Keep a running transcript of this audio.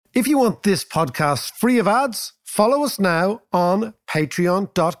If you want this podcast free of ads, follow us now on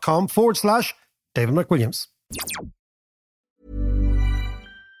patreon.com/David McWilliams.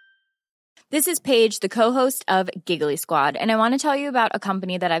 This is Paige, the co-host of Giggly Squad, and I want to tell you about a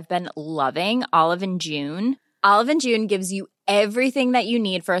company that I've been loving, Olive & June. Olive & June gives you everything that you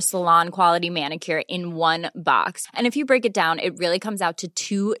need for a salon-quality manicure in one box. And if you break it down, it really comes out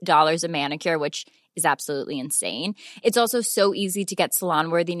to $2 a manicure, which is absolutely insane. It's also so easy to get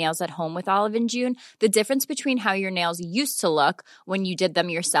salon-worthy nails at home with Olive & June. The difference between how your nails used to look when you did them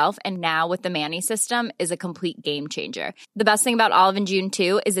yourself and now with the Mani system is a complete game changer. The best thing about Olive & June,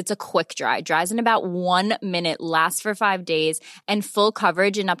 too, is it's a quick dry. Dries in about 1 minute, lasts for 5 days, and full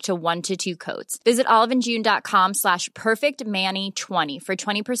coverage in up to 1 to 2 coats. Visit oliveandjune.com/perfectmani20 for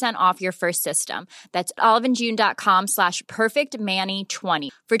 20% off your first system. That's oliveandjune.com/perfectmani20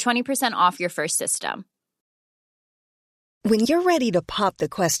 for 20% off your first system. When you're ready to pop the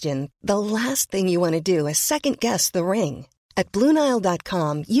question, the last thing you want to do is second-guess the ring. At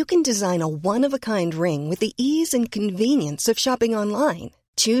BlueNile.com, you can design a one-of-a-kind ring with the ease and convenience of shopping online.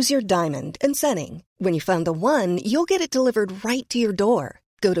 Choose your diamond and setting. When you find the one, you'll get it delivered right to your door.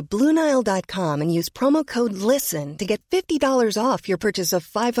 Go to BlueNile.com and use promo code LISTEN to get $50 off your purchase of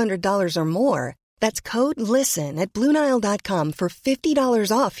 $500 or more. That's code LISTEN at BlueNile.com for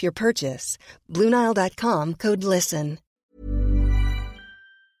 $50 off your purchase. BlueNile.com, code LISTEN.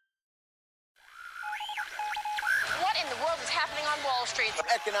 What in the world is happening on Wall Street?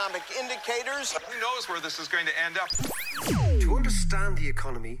 Economic indicators. Who knows where this is going to end up? To understand the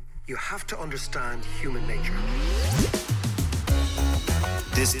economy, you have to understand human nature.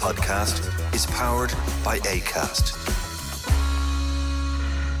 This podcast is powered by Acast.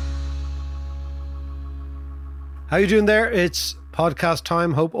 How you doing there? It's podcast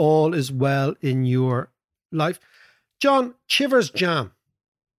time. Hope all is well in your life. John, Chivers jam.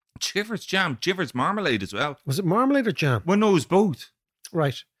 Chivers jam, Chivers marmalade as well. Was it marmalade or jam? Well, no, it was both.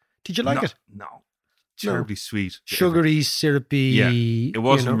 Right. Did you like it? No. Terribly sweet. Sugary, syrupy. Yeah. It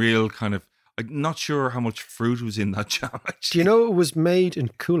wasn't real kind of... I'm not sure how much fruit was in that jam, actually. Do you know it was made in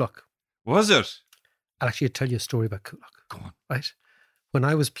Coolock? Was it? I'll actually tell you a story about Coolock. Go on. Right? When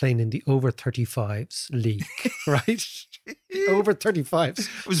I was playing in the over 35s league, right? Over 35s.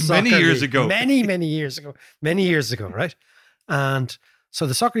 It was many years ago. Many years ago, right? And so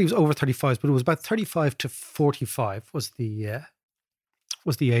the soccer league was over 35s, but it was about 35 to 45 was the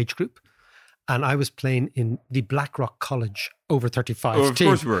age group. And I was playing in the Blackrock College over 35s team.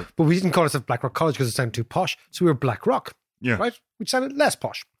 Of course we were. But we didn't call ourselves Blackrock College because it sounded too posh. So we were Blackrock, right? Which sounded less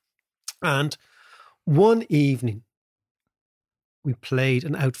posh. And one evening, we played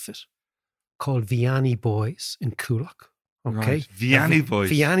an outfit called Vianney Boys in Coolock. Okay. Right. Vianney Boys.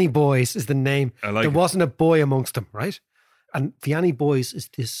 Vianney Boys is the name. There wasn't a boy amongst them, right? And Vianney Boys is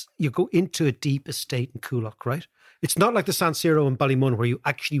this, you go into a deep estate in Coolock, right? It's not like the San Siro in Ballymun where you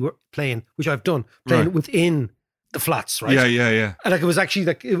actually were playing, which I've done, playing within the flats, right? Yeah. And like it was actually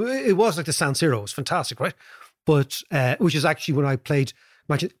like, it was like the San Siro. It was fantastic, right? But, which is actually when I played,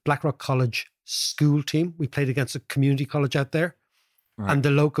 imagine Blackrock College school team. We played against a community college out there. Right. And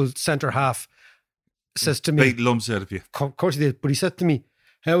the local centre half says to me... Big lumps out of you. Of course he did. But he said to me,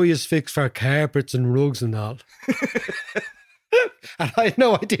 how are you fixed for carpets and rugs and all? And I had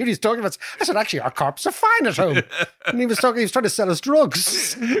no idea what he's talking about. I said, actually, our carpets are fine at home. And he was trying to sell us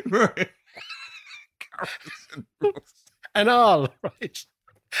drugs. Right. Carpets and rugs. And all, right?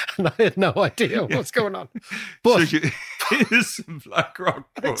 And I had no idea what's going on. But so innocent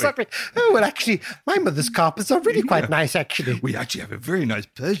Blackrock boy. Exactly. Oh, well, actually, my mother's carpets are really quite nice, actually. We actually have a very nice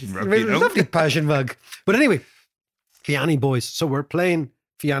Persian rug, Really lovely Persian rug. But anyway, Vianney Boys. So we're playing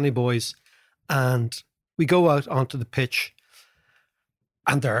Vianney Boys and we go out onto the pitch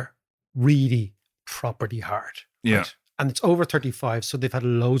and they're really properly hard. Yeah. Right? And it's over 35, so they've had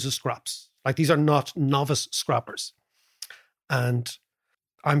loads of scraps. Like these are not novice scrappers. And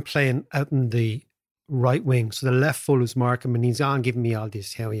I'm playing out in the right wing. So the left full is Markham and he's on giving me all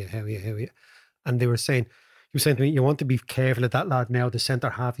this, how are you? And they were saying, he was saying to me, you want to be careful of that lad now, the centre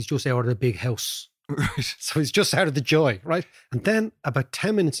half, he's just out of the big house. Right. So he's just out of the joy, right? And then about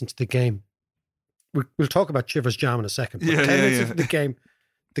 10 minutes into the game, we'll talk about Chivers Jam in a second, but 10 minutes into the game,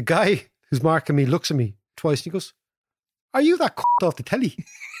 the guy who's marking me looks at me twice and he goes, are you that off the telly?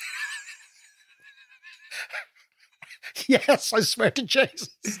 Yes, I swear to Jesus.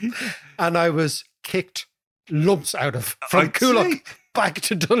 And I was kicked lumps out of from Coolock back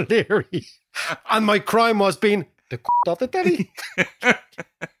to Dunleary. And my crime was being the off the telly.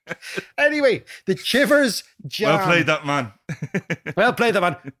 Anyway, the Chivers Jam. Well played, that man. Well played, that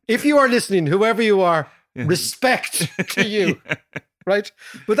man. If you are listening, whoever you are, respect to you. right?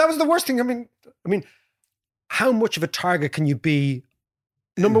 But that was the worst thing. I mean, how much of a target can you be?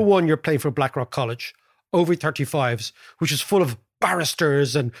 Number one, you're playing for Blackrock College, over 35s, which is full of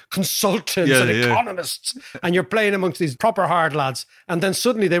barristers and consultants and economists, and you're playing amongst these proper hard lads, and then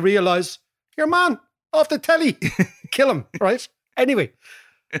suddenly they realise, your man, off the telly, kill him, right? Anyway,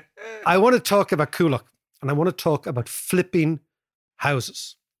 I want to talk about Coolock, and I want to talk about flipping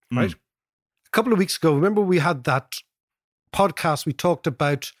houses, right? A couple of weeks ago, remember we had that podcast, we talked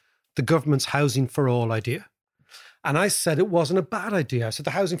about the government's Housing for All idea. And I said it wasn't a bad idea. I said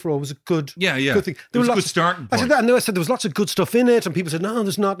the Housing for All was a good thing. It was a good starting point. I said that, and I said there was lots of good stuff in it, and people said, no,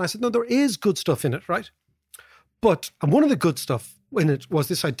 there's not. And I said, no, there is good stuff in it, right? And one of the good stuff in it was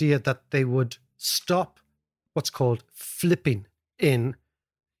this idea that they would stop what's called flipping in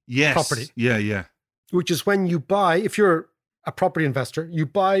property. Yeah. Which is when you buy, if you're a property investor, you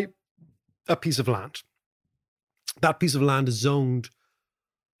buy a piece of land. That piece of land is zoned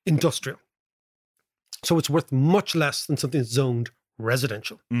industrial. So it's worth much less than something that's zoned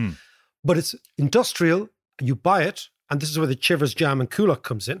residential. But it's industrial, you buy it, and this is where the Chivers Jam and Coolock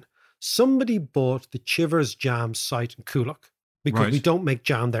comes in. Somebody bought the Chivers Jam site in Coolock because we don't make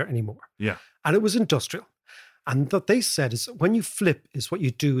jam there anymore. Yeah. And it was industrial. And what they said is when you flip is what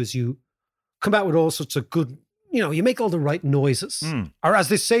you do is you come out with all sorts of good, you make all the right noises. Or as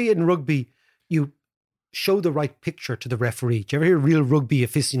they say in rugby, you show the right picture to the referee. Do you ever hear a real rugby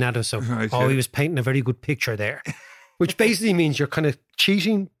aficionado? So, he was painting a very good picture there, which basically means you're kind of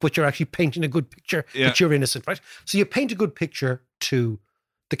cheating, but you're actually painting a good picture that you're innocent, right? So you paint a good picture to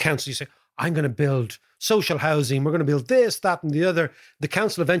the council. You say, I'm going to build social housing. We're going to build this, that, and the other. The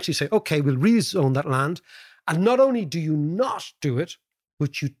council eventually say, okay, we'll rezone that land. And not only do you not do it,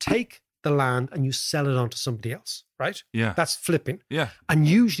 but you take the land and you sell it on to somebody else, right? Yeah. That's flipping. Yeah. And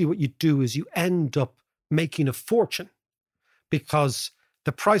usually what you do is you end up making a fortune because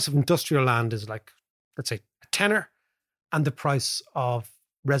the price of industrial land is like, let's say, a tenner, and the price of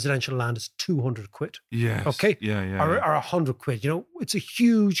residential land is 200 quid. Yes. Okay. Yeah. Or 100 quid. It's a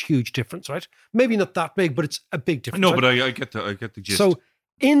huge, huge difference, right? Maybe not that big, but it's a big difference. No, right? but I get the gist. So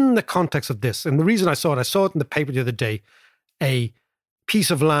in the context of this, and the reason I saw it in the paper the other day, a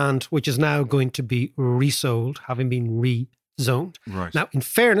piece of land which is now going to be resold, having been rezoned. Right. Now, in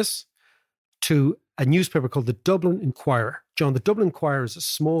fairness to a newspaper called the Dublin Inquirer. John, the Dublin Inquirer is a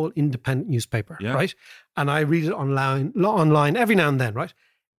small independent newspaper, right? And I read it online every now and then, right?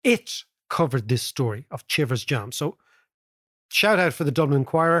 It covered this story of Chivers Jam. So shout out for the Dublin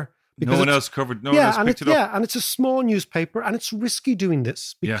Inquirer. No one else picked it up. Yeah, and it's a small newspaper, and it's risky doing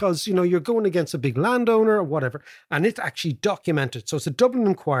this because, you're going against a big landowner or whatever, and it actually documented. So it's a Dublin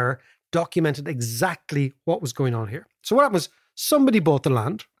Inquirer documented exactly what was going on here. So what happened was somebody bought the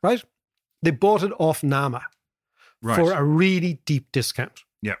land, right? They bought it off NAMA for a really deep discount.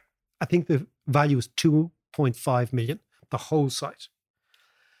 Yeah. I think the value was 2.5 million, the whole site.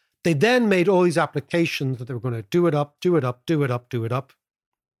 They then made all these applications that they were going to do it up.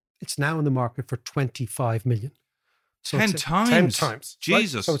 It's now in the market for 25 million. So 10 times? 10 times.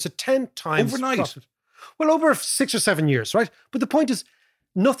 Jesus. Right? So it's a 10 times overnight. profit. Well, over 6 or 7 years, right? But the point is,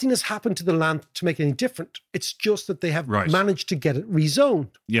 nothing has happened to the land to make it any different. It's just that they have managed to get it rezoned.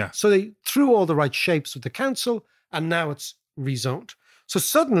 Yeah. So they threw all the right shapes with the council, and now it's rezoned. So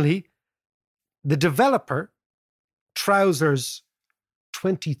suddenly, the developer trousers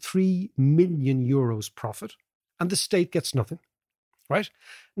 23 million euros profit, and the state gets nothing, right?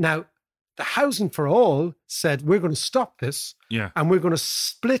 Now, the Housing for All said, we're going to stop this, and we're going to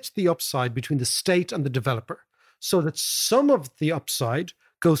split the upside between the state and the developer so that some of the upside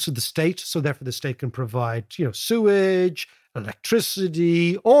goes to the state, so therefore the state can provide, sewage,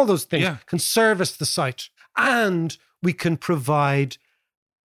 electricity, all those things, can service the site. And we can provide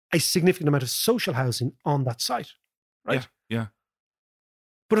a significant amount of social housing on that site, right? Yeah.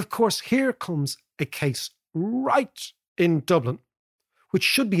 But of course, here comes a case right in Dublin, which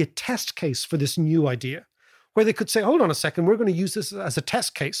should be a test case for this new idea, where they could say, hold on a second, we're going to use this as a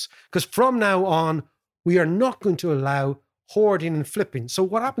test case, because from now on, we are not going to allow hoarding and flipping. So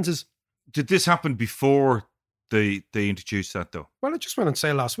what happens is... Did this happen before they introduced that, though? Well, it just went on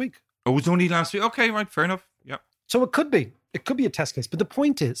sale last week. Oh, it was only last week? Okay, right, fair enough. Yeah. So it could be. It could be a test case. But the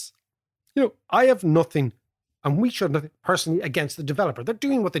point is, I have nothing, and we should have nothing personally against the developer. They're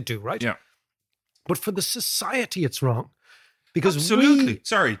doing what they do, right? Yeah. But for the society, it's wrong. Because absolutely.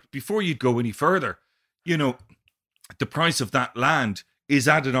 Sorry, before you go any further, the price of that land is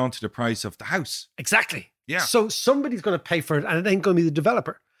added on to the price of the house. Exactly. Yeah. So somebody's going to pay for it, and it ain't going to be the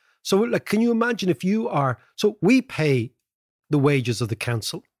developer. So, can you imagine if you are... So we pay the wages of the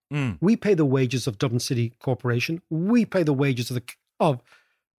council. We pay the wages of Dublin City Corporation. We pay the wages of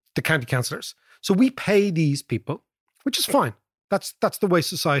the county councillors. So we pay these people, which is fine. That's the way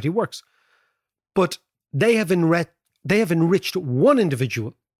society works. But they have enriched one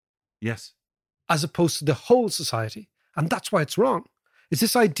individual. Yes. As opposed to the whole society. And that's why it's wrong. It's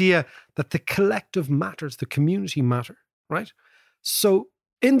this idea that the collective matters, the community matter, right? So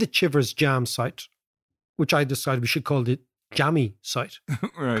in the Chivers Jam site, which I decided we should call the Jammy site,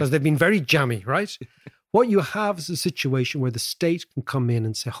 Right. because they've been very jammy, right? What you have is a situation where the state can come in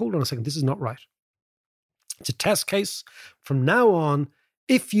and say, hold on a second, this is not right. It's a test case. From now on,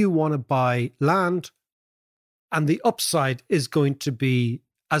 if you want to buy land, and the upside is going to be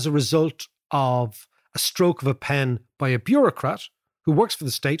as a result of a stroke of a pen by a bureaucrat who works for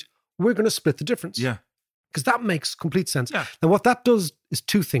the state, we're going to split the difference. Yeah. Because that makes complete sense. Yeah. Now, what that does is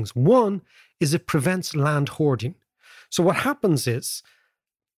two things. One is it prevents land hoarding. So what happens is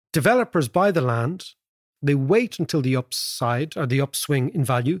developers buy the land, they wait until the upside or the upswing in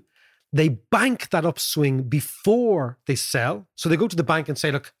value. They bank that upswing before they sell. So they go to the bank and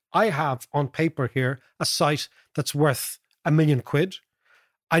say, look, I have on paper here a site that's worth £1 million.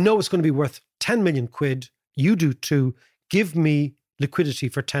 I know it's going to be worth 10 million quid. You do too. Give me liquidity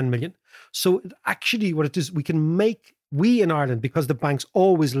for 10 million. So actually what it is, we in Ireland, because the banks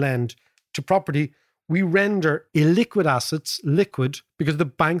always lend to property, we render illiquid assets liquid because the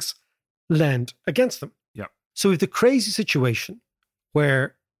banks lend against them. Yeah. So we have the crazy situation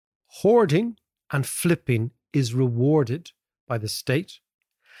where hoarding and flipping is rewarded by the state,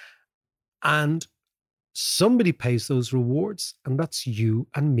 and somebody pays those rewards, and that's you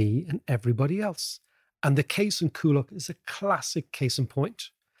and me and everybody else. And the case in Coolock is a classic case in point.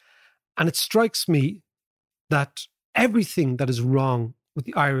 And it strikes me that everything that is wrong with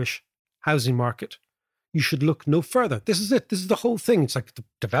the Irish housing market, you should look no further. This is it. This is the whole thing. It's like the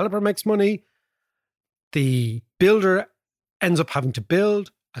developer makes money, the builder ends up having to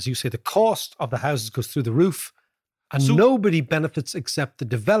build. As you say, the cost of the houses goes through the roof, and nobody benefits except the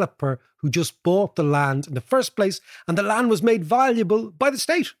developer who just bought the land in the first place, and the land was made valuable by the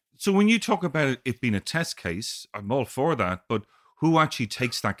state. So when you talk about it being a test case, I'm all for that, but who actually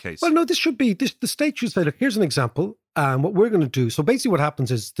takes that case? Well, no, the state should say, look, here's an example. What we're going to do. So basically what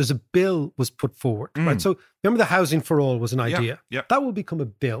happens is there's a bill was put forward, right? So remember the Housing for All was an idea. Yeah. That will become a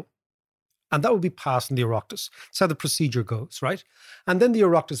bill. And that will be passed in the Oireachtas. That's how the procedure goes, right? And then the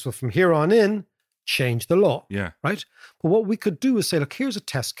Oireachtas will, from here on in, change the law, right? But what we could do is say, look, here's a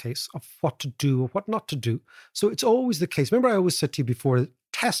test case of what to do or what not to do. So it's always the case. Remember I always said to you before,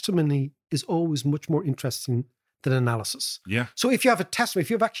 testimony is always much more interesting than analysis. Yeah. So if you have a testimony, if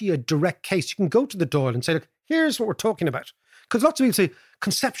you have actually a direct case, you can go to the Dáil and say, look, here's what we're talking about. Because lots of people say,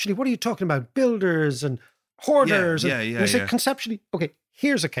 conceptually, what are you talking about? Builders and hoarders. And you say, conceptually, okay,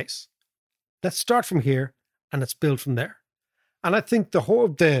 here's a case. Let's start from here and let's build from there. And I think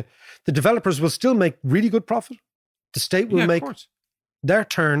the developers will still make really good profit. The state will make their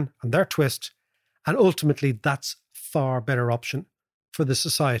turn and their twist. And ultimately, that's far better option for the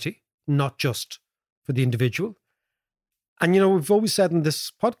society, not just for the individual. And, we've always said in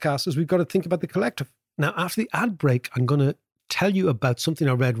this podcast is we've got to think about the collective. Now, after the ad break, I'm going to tell you about something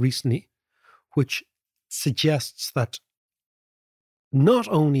I read recently, which suggests that not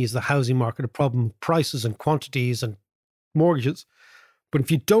only is the housing market a problem of prices and quantities and mortgages, but if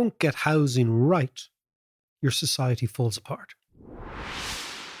you don't get housing right, your society falls apart.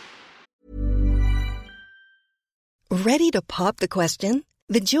 Ready to pop the question?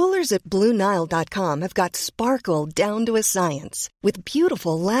 The jewelers at BlueNile.com have got sparkle down to a science with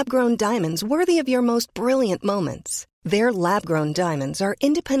beautiful lab-grown diamonds worthy of your most brilliant moments. Their lab-grown diamonds are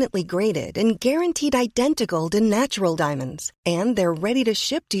independently graded and guaranteed identical to natural diamonds, and they're ready to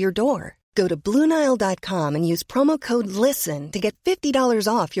ship to your door. Go to BlueNile.com and use promo code LISTEN to get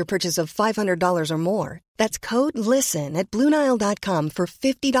 $50 off your purchase of $500 or more. That's code LISTEN at BlueNile.com for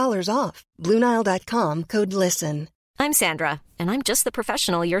 $50 off. BlueNile.com, code LISTEN. I'm Sandra, and I'm just the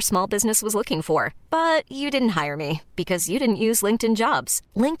professional your small business was looking for. But you didn't hire me because you didn't use LinkedIn Jobs.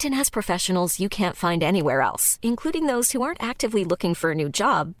 LinkedIn has professionals you can't find anywhere else, including those who aren't actively looking for a new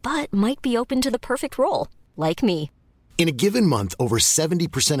job, but might be open to the perfect role, like me. In a given month, over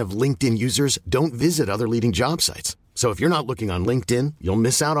 70% of LinkedIn users don't visit other leading job sites. So if you're not looking on LinkedIn, you'll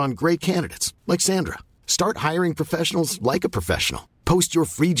miss out on great candidates like Sandra. Start hiring professionals like a professional. Post your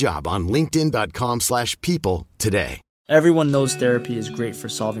free job on linkedin.com/people today. Everyone knows therapy is great for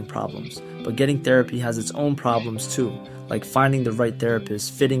solving problems, but getting therapy has its own problems too, like finding the right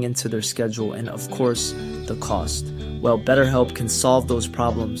therapist, fitting into their schedule, and of course, the cost. Well, BetterHelp can solve those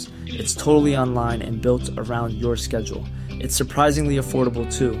problems. It's totally online and built around your schedule. It's surprisingly affordable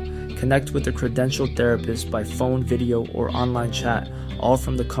too. Connect with a credentialed therapist by phone, video, or online chat, all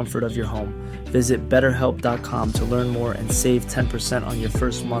from the comfort of your home. Visit BetterHelp.com to learn more and save 10% on your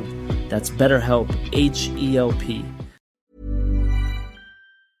first month. That's BetterHelp, H-E-L-P.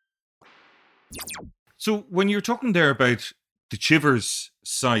 So when you're talking there about the Chivers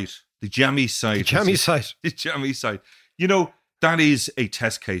site, the Jammy site. The Jammy site. You know, that is a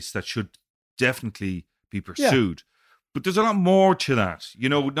test case that should definitely be pursued. Yeah. But there's a lot more to that. You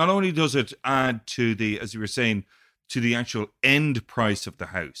know, not only does it add to the, as you were saying, to the actual end price of the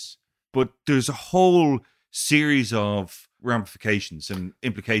house, but there's a whole series of ramifications and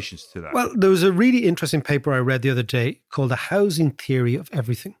implications to that. Well, there was a really interesting paper I read the other day called The Housing Theory of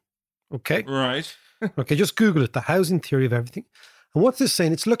Everything. Okay? Right. Okay, just Google it, The Housing Theory of Everything. And what's this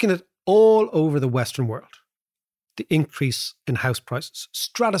saying? It's looking at all over the Western world, the increase in house prices,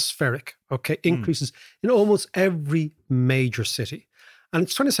 stratospheric, okay, increases in almost every major city. And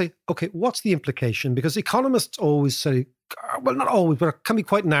it's trying to say, okay, what's the implication? Because economists always say, well, not always, but it can be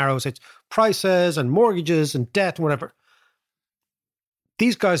quite narrow. So it's prices and mortgages and debt and whatever.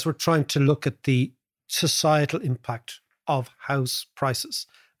 These guys were trying to look at the societal impact of house prices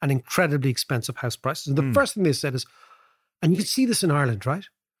and incredibly expensive house prices. And the first thing they said is, and you can see this in Ireland, right?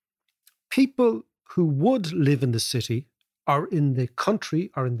 People who would live in the city or in the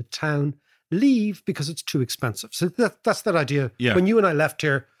country or in the town leave because it's too expensive. So that's that idea. Yeah. When you and I left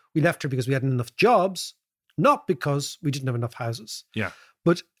here, we left here because we hadn't enough jobs, not because we didn't have enough houses. Yeah.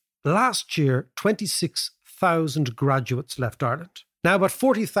 But last year, 26,000 graduates left Ireland. Now about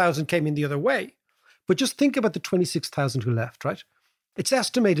 40,000 came in the other way. But just think about the 26,000 who left, right? It's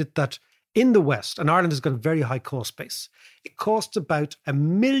estimated that in the West, and Ireland has got a very high cost base, it costs about €1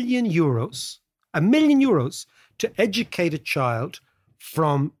 million to educate a child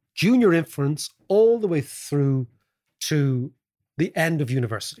from junior infants all the way through to the end of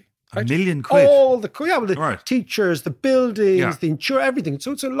university. Right? £1 million? All the teachers, the buildings, the insurance, everything.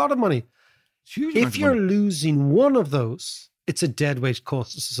 So it's a lot of money. If you're losing one of those, it's a deadweight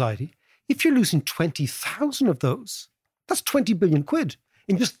cost to society. If you're losing 20,000 of those, that's 20 billion quid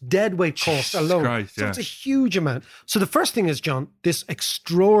in just deadweight cost alone. Christ, so it's a huge amount. So the first thing is, John, this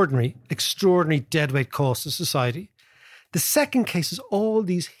extraordinary deadweight cost to society. The second case is all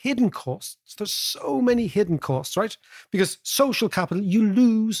these hidden costs. There's so many hidden costs, right? Because social capital, you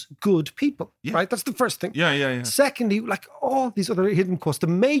lose good people, right? That's the first thing. Yeah. Secondly, like all these other hidden costs, the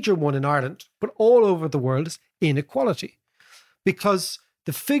major one in Ireland, but all over the world, is inequality. Because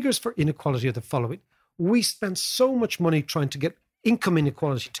the figures for inequality are the following. We spend so much money trying to get income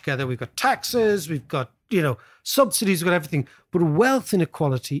inequality together. We've got taxes, we've got, subsidies, we've got everything. But wealth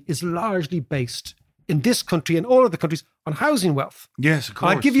inequality is largely based in this country and all other countries on housing wealth. Yes, of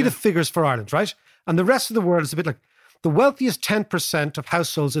course. I'll give you the figures for Ireland, right? And the rest of the world is a bit like the wealthiest 10% of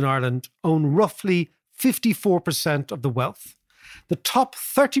households in Ireland own roughly 54% of the wealth. The top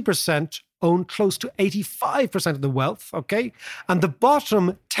 30% own close to 85% of the wealth, okay? And the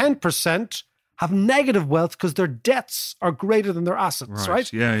bottom 10% have negative wealth because their debts are greater than their assets,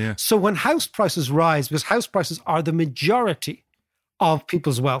 right? Yeah. So when house prices rise, because house prices are the majority of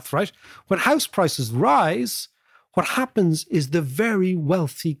people's wealth, right? When house prices rise, what happens is the very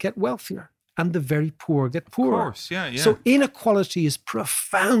wealthy get wealthier and the very poor get poorer. Of course, yeah. So inequality is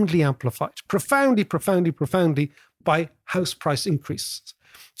profoundly amplified, profoundly by house price increases.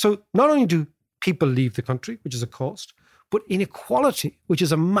 So not only do people leave the country, which is a cost, but inequality, which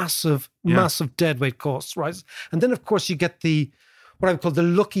is a massive deadweight cost, right? And then, of course, you get what I would call the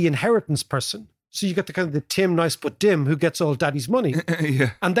lucky inheritance person. So you get the kind of the Tim Nice but Dim who gets all daddy's money.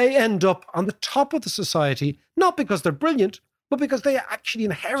 Yeah. And they end up on the top of the society, not because they're brilliant, but because they actually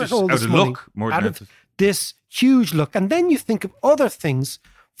inherit just all this money. Out of this huge luck. And then you think of other things,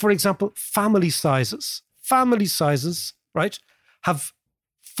 for example, family sizes. Family sizes, right, have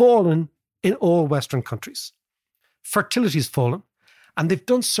fallen in all Western countries. Fertility has fallen. And they've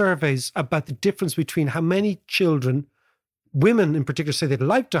done surveys about the difference between how many children women in particular say they'd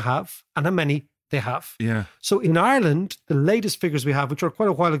like to have and how many they have. Yeah. So in Ireland, the latest figures we have, which were quite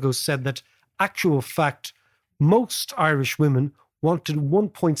a while ago, said that actual fact, most Irish women wanted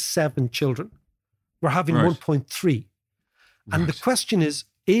 1.7 children. We're having 1.3. And the question is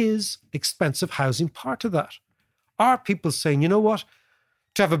expensive housing part of that? Are people saying, you know what,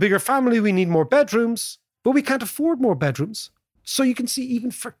 to have a bigger family, we need more bedrooms, but we can't afford more bedrooms. So you can see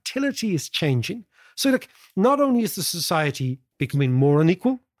even fertility is changing. So not only is the society becoming more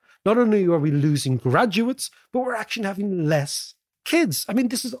unequal, not only are we losing graduates, but we're actually having less kids. I mean,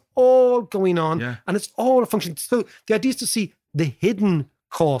 this is all going on and it's all a function. So the idea is to see the hidden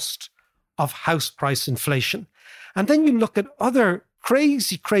cost of house price inflation. And then you look at other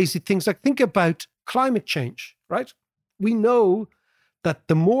crazy, crazy things. Like think about climate change, right? We know that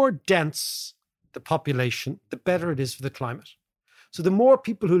the more dense the population, the better it is for the climate. So the more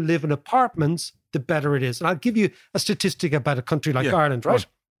people who live in apartments, the better it is. And I'll give you a statistic about a country like Ireland, right?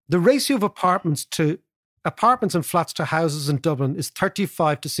 The ratio of apartments and flats to houses in Dublin is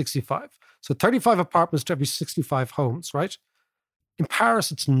 35 to 65. So 35 apartments to every 65 homes, right? In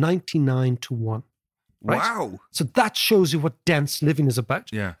Paris, it's 99 to 1. Right? Wow. So that shows you what dense living is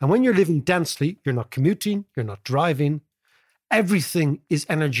about. Yeah. And when you're living densely, you're not commuting, you're not driving. Everything is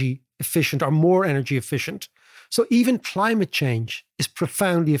energy efficient or more energy efficient. So even climate change is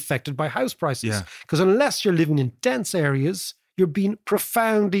profoundly affected by house prices. Because unless you're living in dense areas, you're being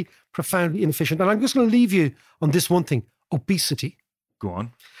profoundly, profoundly inefficient. And I'm just going to leave you on this one thing, obesity. Go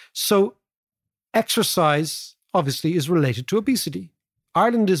on. So exercise, obviously, is related to obesity.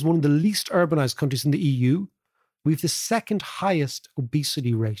 Ireland is one of the least urbanized countries in the EU. We have the second highest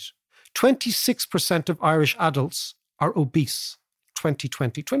obesity rate. 26% of Irish adults are obese.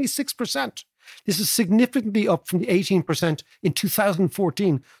 2020, 26%. This is significantly up from the 18% in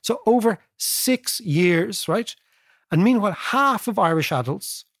 2014. So over 6 years, right? And meanwhile, half of Irish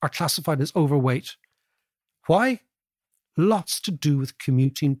adults are classified as overweight. Why? Lots to do with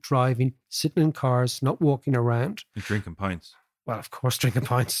commuting, driving, sitting in cars, not walking around. And drinking pints. Well, of course, drinking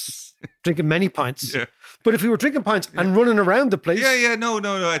pints. Drinking many pints. Yeah. But if we were drinking pints and running around the place... Yeah, no.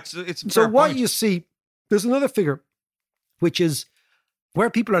 It's so what you see, there's another figure, which is where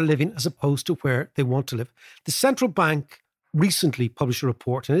people are living as opposed to where they want to live. The central bank recently published a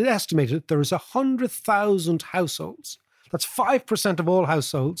report, and it estimated that there is 100,000 households, that's 5% of all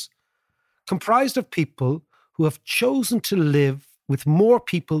households, comprised of people who have chosen to live with more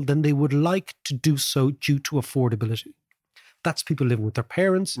people than they would like to do so due to affordability. That's people living with their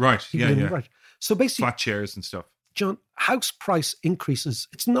parents. Right, yeah. Right. So basically... flat shares and stuff. John, house price increases,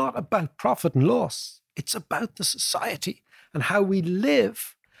 it's not about profit and loss. It's about the society and how we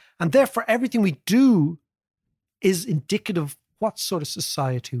live. And therefore, everything we do is indicative of what sort of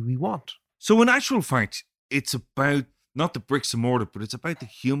society we want. So in actual fact, it's about not the bricks and mortar, but it's about the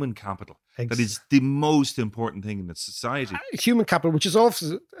human capital. That is the most important thing in the society. Human capital, which is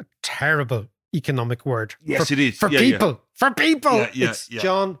also a terrible economic word. Yes, it is. For people. For people. Yeah.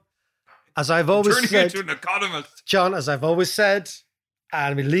 John, as I've always said. Turning into an economist. John, as I've always said,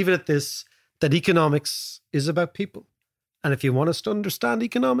 and we leave it at this, that economics is about people. And if you want us to understand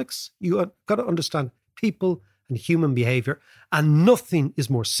economics, you got to understand people and human behavior. And nothing is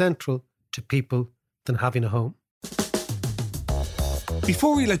more central to people than having a home.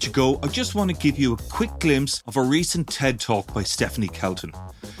 Before we let you go, I just want to give you a quick glimpse of a recent TED Talk by Stephanie Kelton.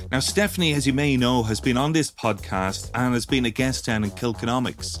 Now, Stephanie, as you may know, has been on this podcast and has been a guest down in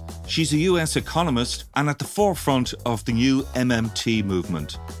Kilkenomics. She's a US economist and at the forefront of the new MMT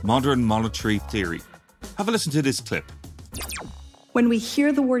movement, Modern Monetary Theory. Have a listen to this clip. When we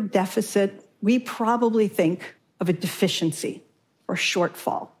hear the word deficit, we probably think of a deficiency or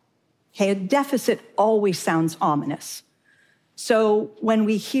shortfall. Okay, a deficit always sounds ominous. So when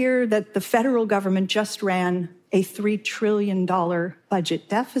we hear that the federal government just ran a $3 trillion budget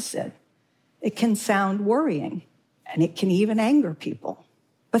deficit, it can sound worrying and it can even anger people.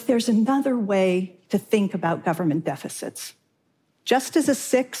 But there's another way to think about government deficits. Just as a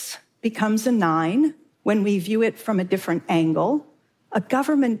 6 becomes a 9 when we view it from a different angle, a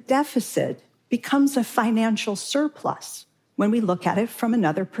government deficit becomes a financial surplus when we look at it from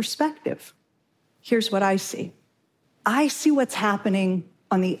another perspective. Here's what I see. I see what's happening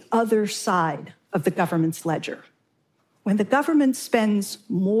on the other side of the government's ledger. When the government spends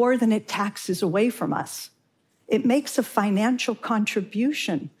more than it taxes away from us, it makes a financial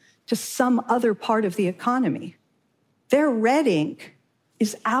contribution to some other part of the economy. Their red ink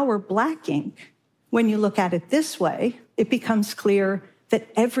is our black ink. When you look at it this way, it becomes clear that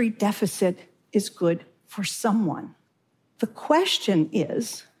every deficit is good for someone. The question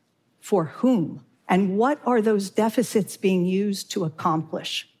is, for whom? And what are those deficits being used to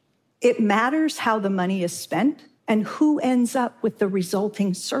accomplish? It matters how the money is spent and who ends up with the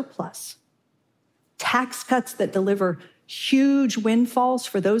resulting surplus. Tax cuts that deliver huge windfalls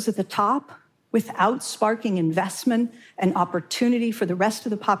for those at the top without sparking investment and opportunity for the rest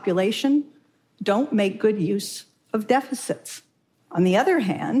of the population don't make good use of deficits. On the other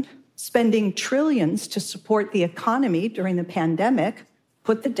hand, spending trillions to support the economy during the pandemic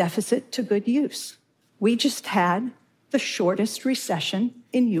put the deficit to good use. We just had the shortest recession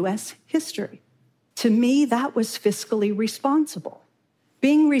in US history. To me, that was fiscally responsible.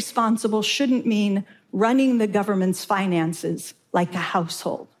 Being responsible shouldn't mean running the government's finances like a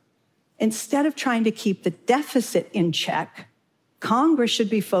household. Instead of trying to keep the deficit in check, Congress should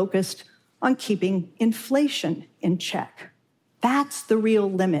be focused on keeping inflation in check. That's the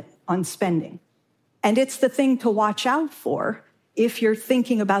real limit on spending. And it's the thing to watch out for if you're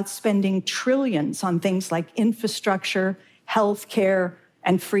thinking about spending trillions on things like infrastructure, healthcare,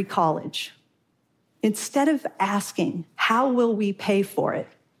 and free college. Instead of asking, how will we pay for it?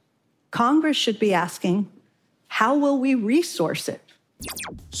 Congress should be asking, how will we resource it?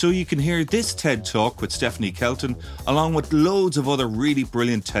 So you can hear this TED Talk with Stephanie Kelton, along with loads of other really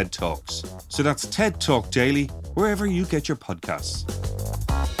brilliant TED Talks. So that's TED Talk Daily, wherever you get your podcasts.